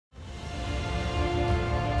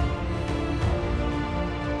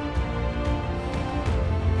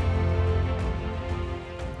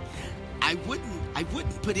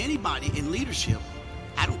put anybody in leadership,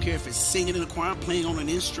 I don't care if it's singing in a choir, playing on an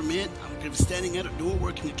instrument, I don't care if it's standing at a door,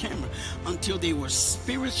 working a camera, until they were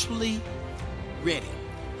spiritually ready.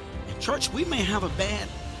 In church, we may have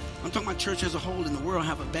I'm talking about church as a whole in the world,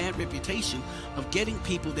 have a bad reputation of getting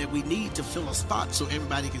people that we need to fill a spot so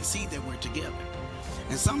everybody can see that we're together.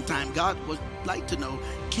 And sometimes God would like to know,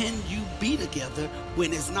 can you be together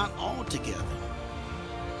when it's not all together?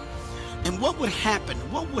 And what would happen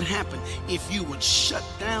if you would shut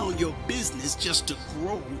down your business just to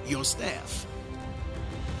grow your staff?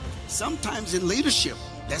 Sometimes in leadership,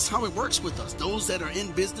 that's how it works with us. Those that are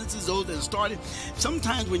in businesses, those that are started,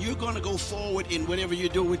 sometimes when you're going to go forward in whatever you're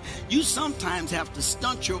doing, you sometimes have to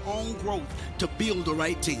stunt your own growth to build the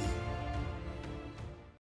right team.